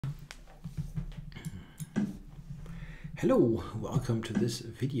Hello, welcome to this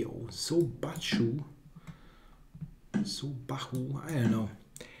video. Sobachu, I don't know.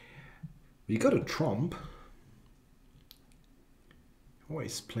 We got a trump.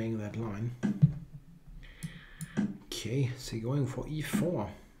 Always playing that line. Okay, so going for e4.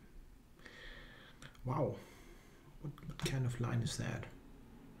 Wow, what kind of line is that?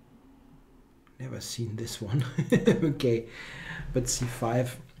 Never seen this one. Okay, but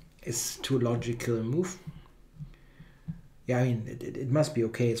c5 is too logical a move. Yeah, I mean, it must be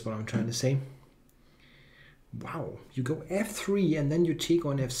okay, is what I'm trying to say. Wow, you go f3 and then you take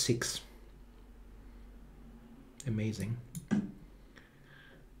on f6. Amazing.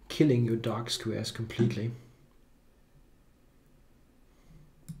 Killing your dark squares completely.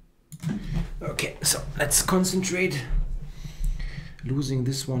 Okay, so let's concentrate. Losing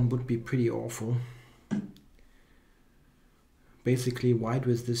this one would be pretty awful. Basically, white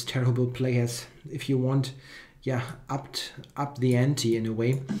with this terrible play has, if you want, yeah, up the ante in a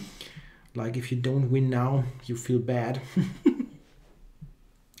way. Like if you don't win now, you feel bad.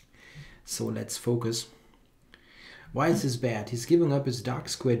 So let's focus. Why is this bad? He's giving up his dark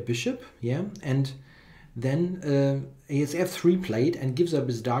squared bishop, yeah, and then he has f3 played and gives up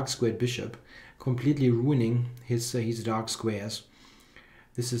his dark squared bishop, completely ruining his dark squares.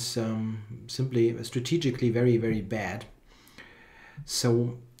 This is simply strategically very, very bad.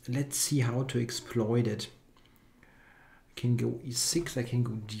 So let's see how to exploit it. I can go e6, I can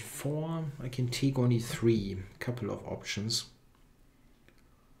go d4, I can take on e3. A couple of options.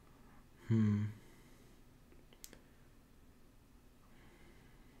 Maybe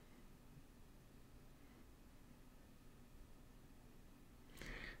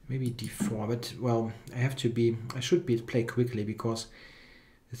d4, but well, I should play quickly, because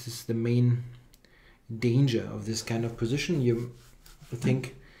this is the main danger of this kind of position. You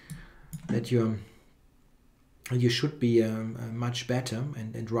think that you should be much better,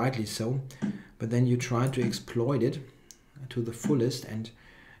 and rightly so, but then you try to exploit it to the fullest and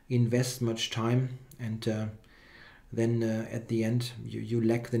invest much time, and then at the end you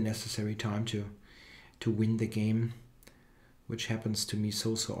lack the necessary time to win the game, which happens to me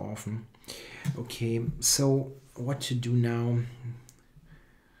so often. Okay, so what to do now?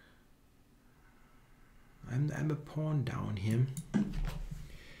 I'm a pawn down here.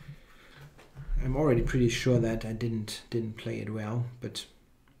 I'm already pretty sure that I didn't play it well, but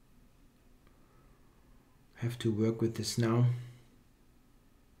I have to work with this now.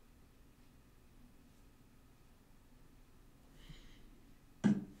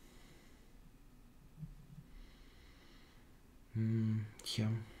 Yeah.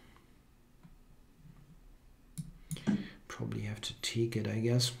 Probably have to take it, I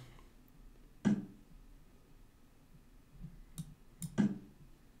guess.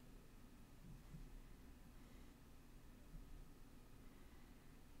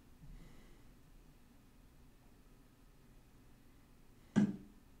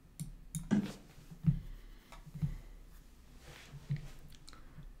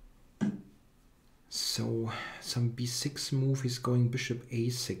 So some b6 move is going bishop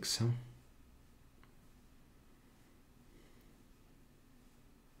a6, huh?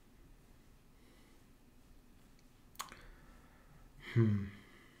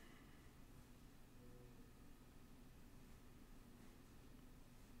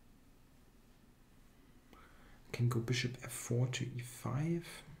 Can go bishop f4 to e5.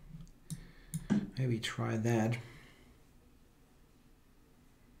 Maybe try that.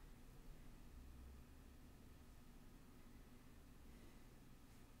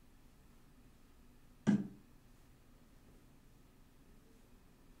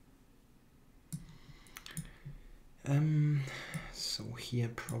 So here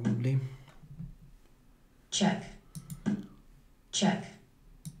probably. Check. Check.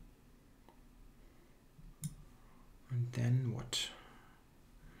 And then what?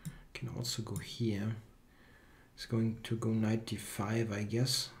 Can also go here. It's going to go knight d5, I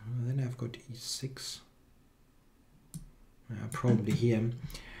guess. Then I've got e6. Probably here.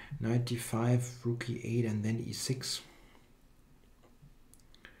 Knight d5, rook e8, and then e6.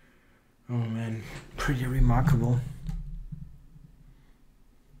 Oh man, pretty remarkable.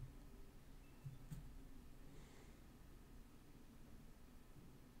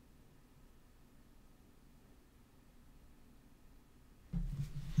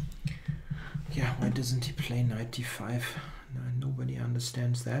 Yeah, why doesn't he play knight d5? No, nobody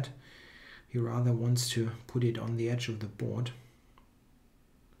understands that. He rather wants to put it on the edge of the board.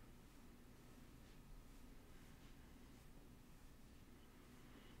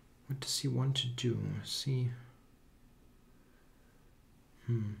 What does he want to do? See.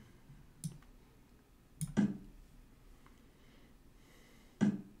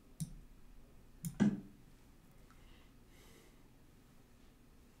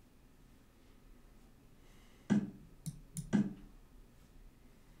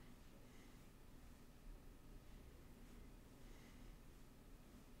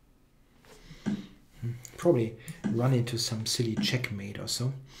 probably run into some silly checkmate or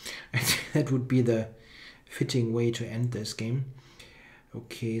so. That would be the fitting way to end this game.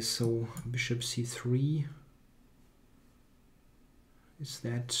 Okay, so bishop c3. Is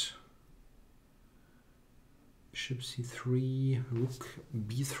that bishop c3, rook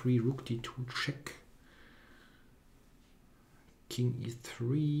b3, rook d2 check, king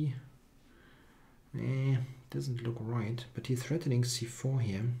e3? Doesn't look right, but he's threatening c4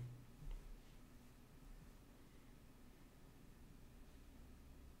 here.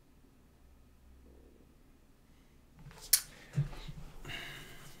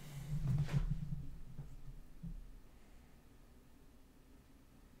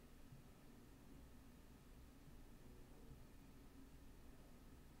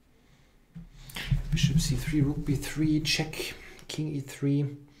 Bishop c3, rook b3, check, king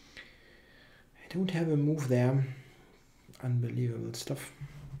e3. I don't have a move there. Unbelievable stuff.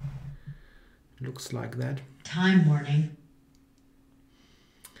 Looks like that. Time warning.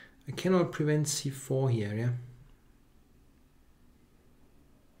 I cannot prevent c4 here, yeah?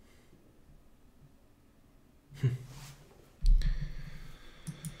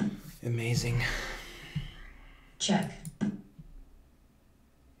 Amazing. Check.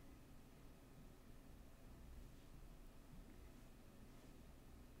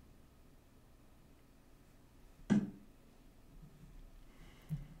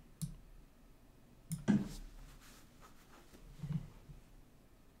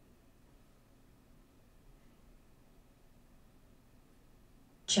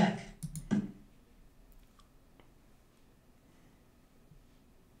 Check.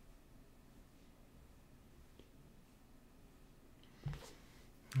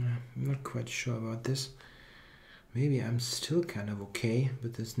 I'm not quite sure about this. Maybe I'm still kind of okay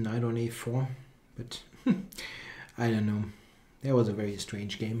with this knight on a4, but I don't know. That was a very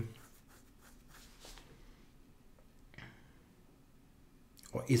strange game.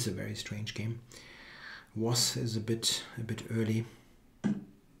 Or is a very strange game. Was is a bit early.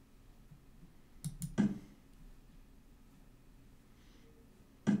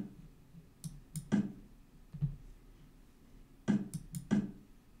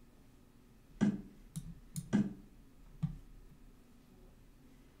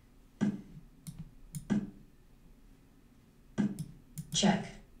 Check.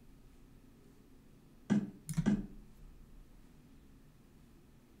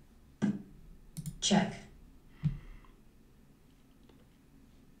 Check.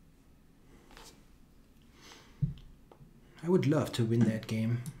 I would love to win that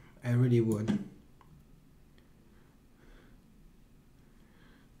game. I really would.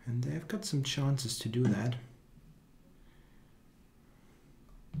 And they've got some chances to do that.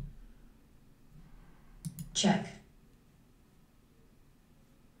 Check.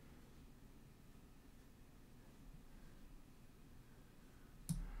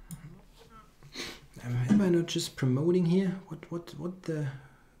 Am I not just promoting here? What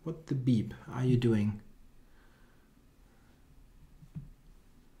the beep are you doing?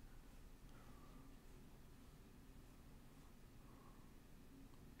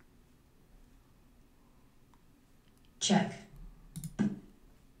 Check.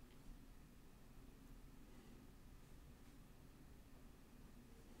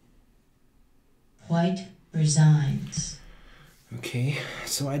 White resigns. Okay,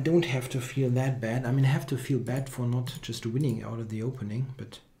 so I don't have to feel that bad. I mean, I have to feel bad for not just winning out of the opening,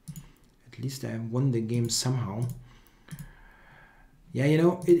 but at least I won the game somehow. Yeah, you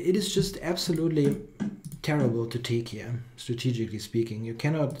know, it is just absolutely terrible to take here, strategically speaking. You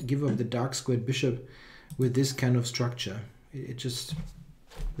cannot give up the dark squared bishop with this kind of structure. That's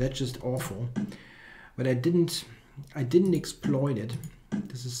just awful. But I didn't exploit it.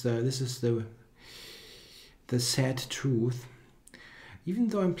 This is the sad truth. Even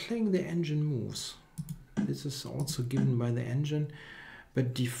though I'm playing the engine moves, this is also given by the engine,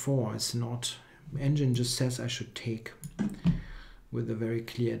 but d4 is not. Engine just says I should take with a very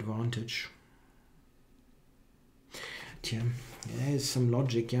clear advantage. Yeah, there is some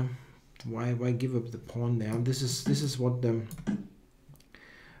logic, yeah. Why give up the pawn there? This is what the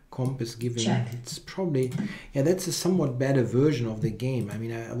comp is giving. Check. It's probably, yeah, that's a somewhat better version of the game. I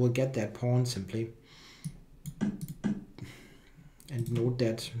mean, I will get that pawn simply. And note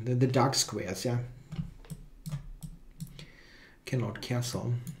that the dark squares, yeah, cannot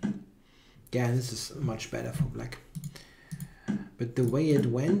castle. Yeah, this is much better for black. But the way it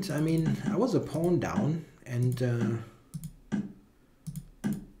went, I mean, I was a pawn down, and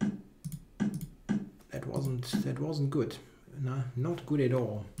that wasn't good. No, not good at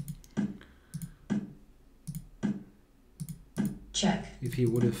all. check. If he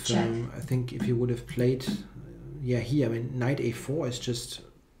would have, I think if he would have played, yeah, here, I mean, knight a4 is just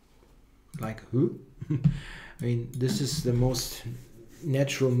like, who? I mean, this is the most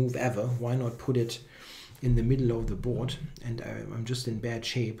natural move ever. Why not put it in the middle of the board? And I'm just in bad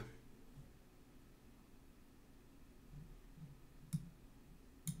shape.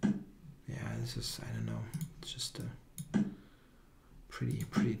 Yeah, this is, I don't know, it's just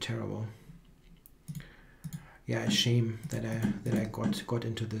pretty terrible. Yeah, a shame that I got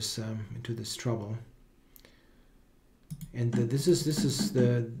into this trouble. And this is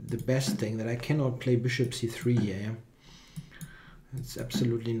the best thing, that I cannot play bishop c3 here. Yeah? It's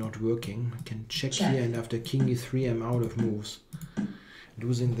absolutely not working. I can check here, and after king e3 I'm out of moves,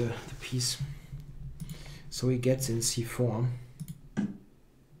 losing the piece. So he gets in c4.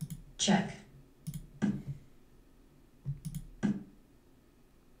 Check.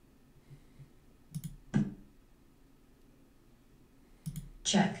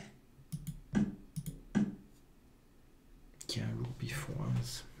 Check. Yeah, rook b4.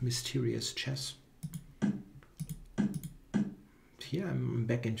 It's mysterious chess. Here I'm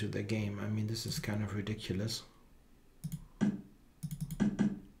back into the game. I mean, this is kind of ridiculous.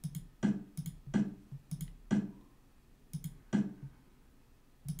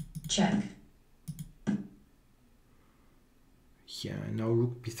 Check. Yeah, now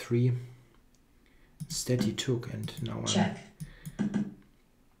rook b3. Instead he took, and now check.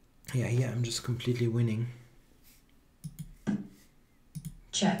 Yeah, here I'm just completely winning.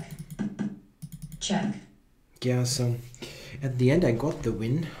 Check. Check. Yeah, so at the end I got the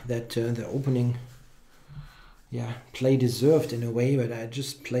win that the opening, yeah, play deserved in a way, but I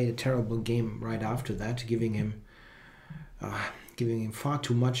just played a terrible game right after that, giving him far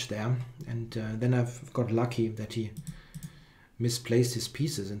too much there, and then I've got lucky that he misplaced his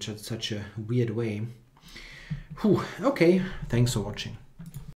pieces in such a weird way. Whew, okay, thanks for watching.